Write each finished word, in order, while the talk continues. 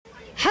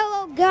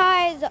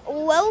Guys,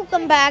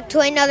 welcome back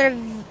to another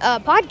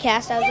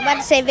podcast. I was about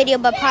to say video,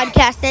 but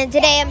podcast. And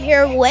today I'm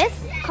here with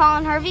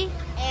Colin Harvey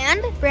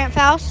and Brant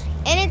Faust.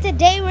 And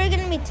today we're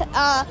going to be, so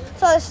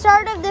the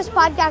start of this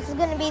podcast is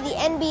going to be the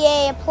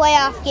NBA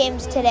playoff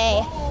games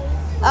today.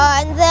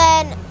 And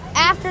then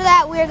after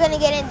that, we're going to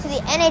get into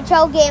the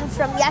NHL games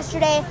from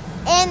yesterday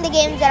and the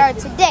games that are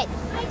today.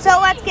 So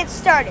let's get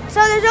started. So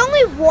there's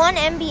only one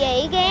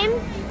NBA game,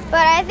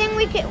 but I think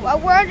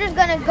we're just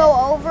going to go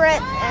over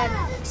it. And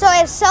so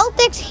it's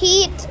Celtics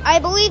Heat. I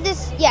believe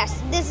this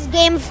is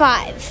game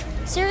 5.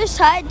 Series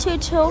tied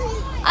 2-2.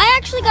 I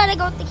actually got to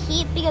go with the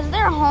Heat because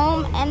they're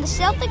home, and the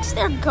Celtics,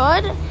 they're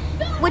good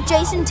with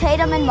Jason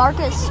Tatum and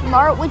Marcus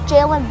Smart, with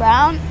Jaylen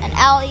Brown and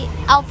Al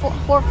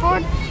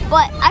Horford.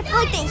 But I feel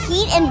like the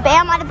Heat and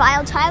Bam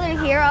Adebayo, Tyler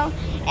Hero,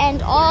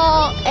 and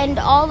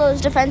all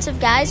those defensive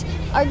guys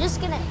are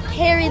just going to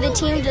carry the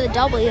team to the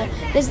W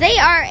because they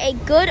are a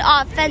good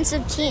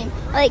offensive team.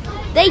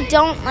 They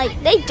don't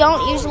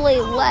usually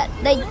let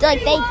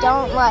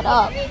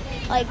up.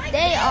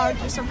 They are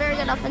just a very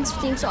good offensive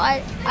team. So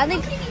I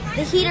think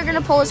the Heat are going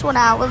to pull this one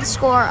out with a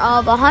score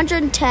of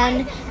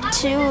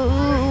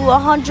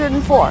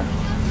 110-104.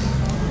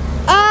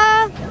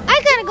 I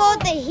got to go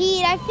with the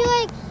Heat. I feel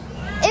like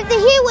if the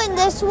Heat win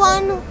this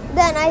one,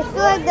 then I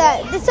feel like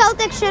the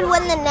Celtics should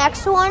win the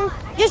next one,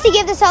 just to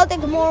give the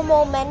Celtics more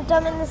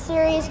momentum in the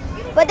series.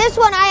 But this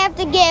one, I have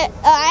to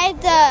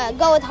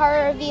go with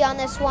Harvey on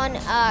this one.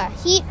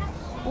 Heat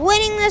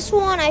winning this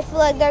one, I feel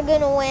like they're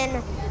going to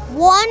win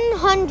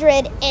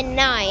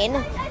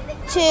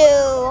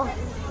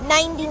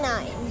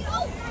 109-99.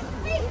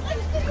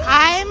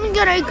 I'm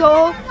gonna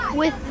go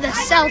with the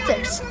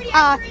Celtics.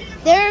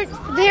 Their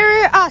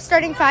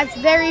starting five's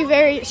very,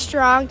 very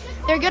strong.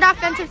 They're a good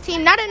offensive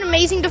team, not an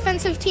amazing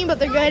defensive team, but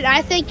they're good.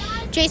 I think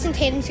Jason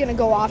Tatum's gonna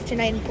go off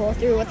tonight and pull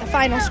through with a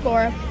final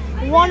score of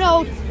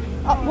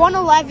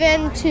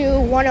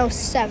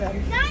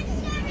 111-107.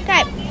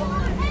 Okay.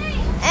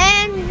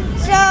 And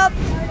so,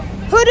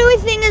 who do we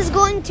think is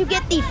going to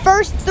get the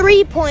first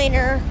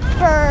three-pointer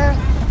for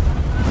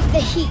the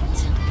Heat?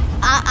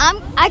 I'm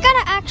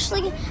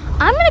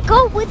gonna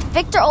go with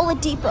Victor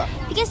Oladipo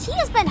because he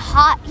has been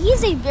hot.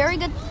 He's a very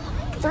good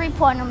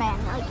three-pointer man.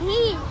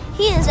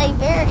 He's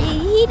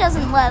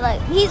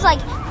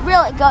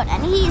really good,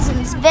 and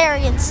he's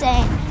very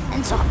insane.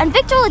 And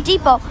Victor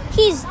Oladipo,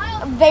 he's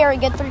a very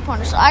good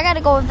three-pointer. So I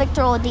gotta go with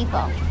Victor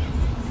Oladipo.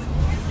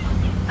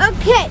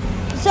 Okay,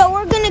 so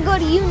we're gonna go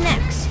to you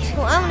next.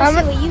 Well, I'm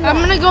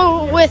gonna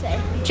go with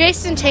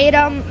Jason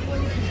Tatum.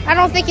 I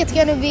don't think it's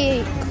gonna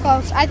be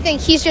close. I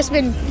think he's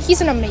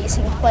an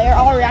amazing player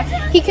all around.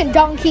 He can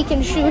dunk, he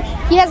can shoot,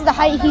 he has the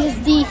height, he's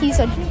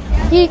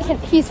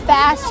he's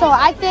fast, so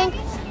I think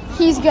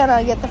he's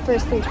gonna get the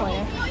first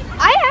three-pointer.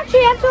 I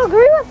actually have to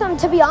agree with him,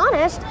 to be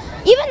honest.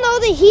 Even though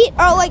the Heat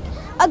are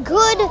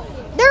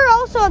they're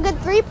also a good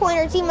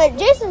three-pointer team, but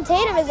Jason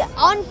Tatum is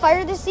on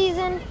fire this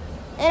season.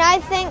 And I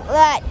think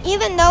that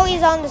even though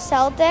he's on the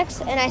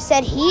Celtics, and I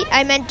said Heat,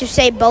 I meant to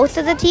say both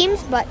of the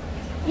teams, but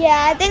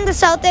yeah, I think the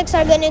Celtics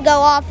are going to go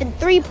off in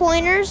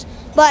three-pointers,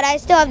 but I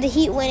still have the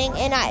Heat winning.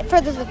 And for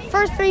the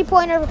first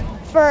three-pointer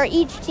for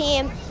each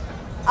team,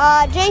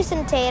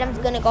 Jason Tatum's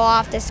going to go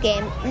off this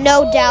game,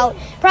 no doubt.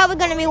 Probably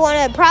going to be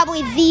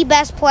probably the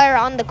best player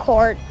on the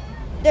court.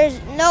 There's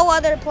no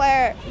other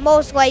player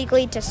most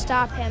likely to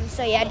stop him.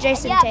 So yeah,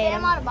 Jason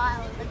Tatum. Bam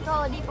Adebayo, but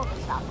Oladipo can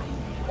stop him.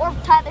 Or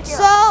Tyler Hero.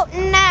 So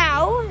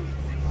now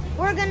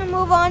we're going to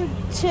move on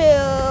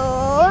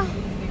to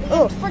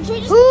for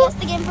guess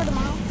the game for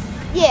tomorrow.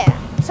 Yeah,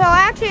 so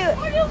actually,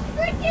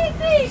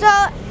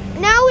 so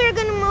now we're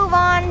going to move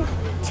on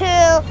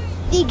to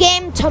the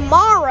game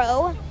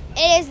tomorrow.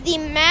 It is the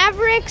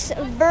Mavericks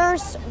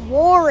versus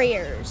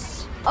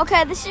Warriors.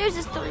 Okay, the series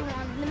is 3-1.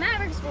 The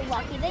Mavericks were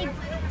lucky. They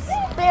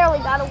barely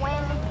got a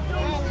win.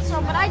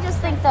 But I just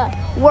think the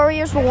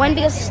Warriors will win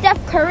because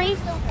Steph Curry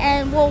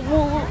and will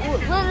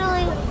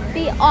literally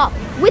be up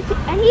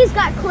and he's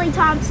got Klay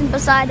Thompson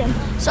beside him.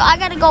 So I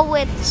gotta go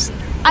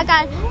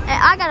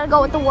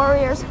with the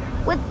Warriors.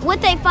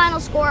 With a final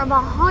score of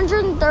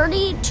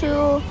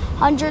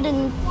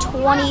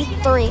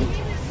 130-123.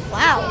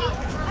 Wow.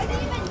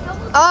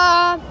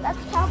 I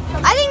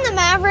think the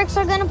Mavericks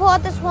are going to pull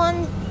out this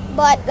one,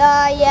 but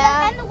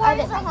yeah. And the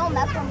Warriors are home.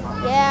 That's what I'm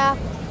going. Yeah.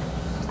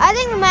 I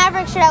think the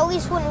Mavericks should at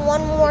least win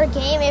one more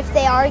game if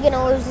they are going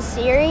to lose the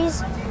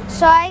series.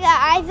 So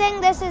I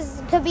think this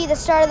could be the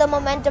start of the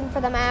momentum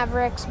for the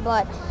Mavericks,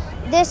 but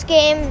this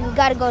game, you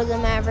got to go to the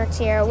Mavericks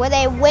here with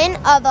a win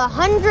of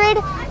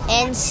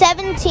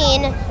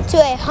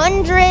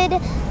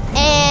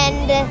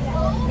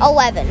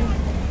 117-111.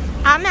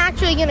 I'm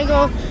actually going to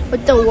go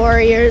with the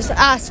Warriors.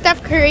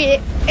 Steph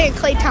Curry and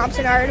Klay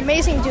Thompson are an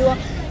amazing duo.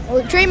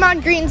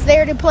 Draymond Green's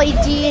there to play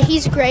D.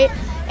 He's great.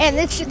 And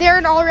they're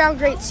an all-around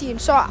great team.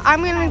 So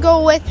I'm going to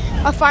go with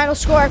a final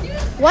score,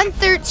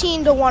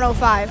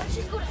 113-105.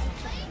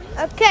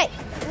 Okay,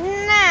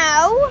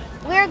 now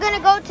we're going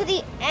to go to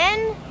the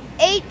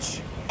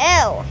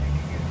NHL.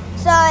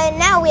 So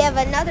now we have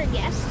another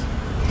guest.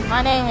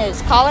 My name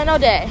is Colin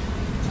O'Day.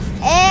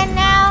 And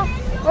now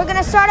we're going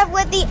to start off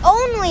with the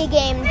only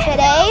game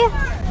today.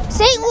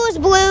 St. Louis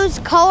Blues,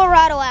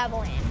 Colorado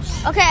Avalanche.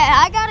 Okay,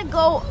 I gotta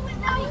go.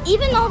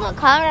 Even though the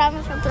Colorado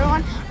Avalanche are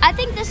 3-1, I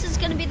think this is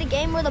gonna be the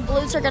game where the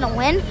Blues are gonna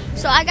win.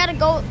 So I gotta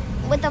go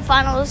with the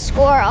final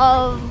score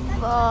of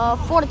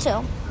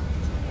 4-2.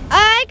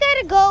 I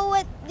gotta go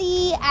with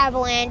the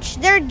Avalanche.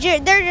 They're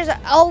just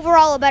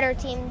overall a better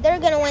team. They're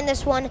gonna win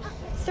this one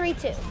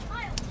 3-2.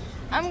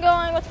 I'm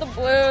going with the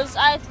Blues.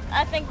 I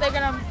think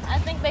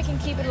they can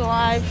keep it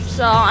alive.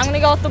 So I'm gonna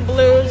go with the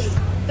Blues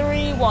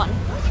 3-1.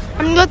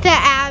 I'm going to go with the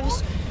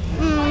Avs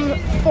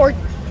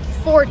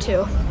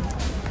 4-2.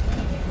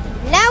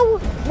 Now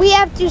we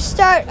have to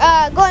start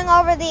going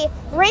over the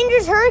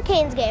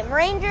Rangers-Hurricanes game.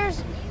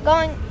 Rangers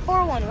going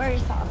 4-1. What are your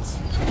thoughts?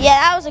 Yeah,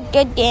 that was a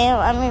good game.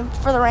 I mean,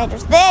 for the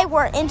Rangers, they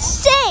were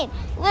insane.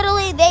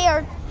 Literally,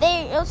 it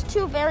was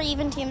two very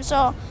even teams.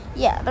 So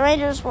yeah, the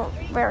Rangers were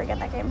very good in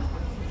that game.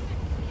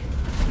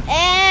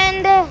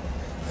 And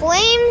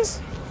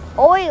Flames,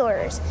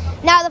 Oilers.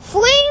 Now the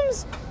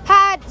Flames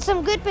had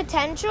some good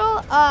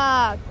potential,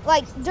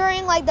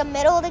 during the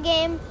middle of the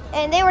game,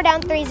 and they were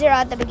down 3-0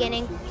 at the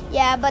beginning.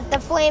 Yeah, but the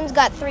Flames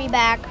got 3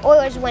 back.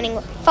 Oilers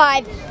winning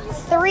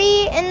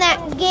 5-3 in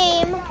that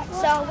game.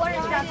 So what are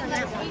your thoughts on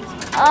that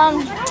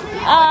one?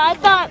 I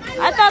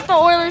thought the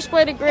Oilers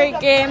played a great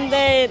game.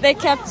 They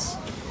kept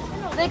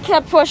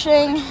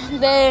pushing.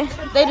 They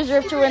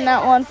deserve to win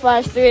that one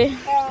 5-3.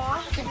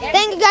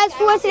 Thank you guys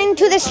for listening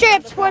to the Straight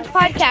Up Sports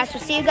Podcast.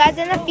 We'll see you guys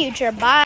in the future. Bye.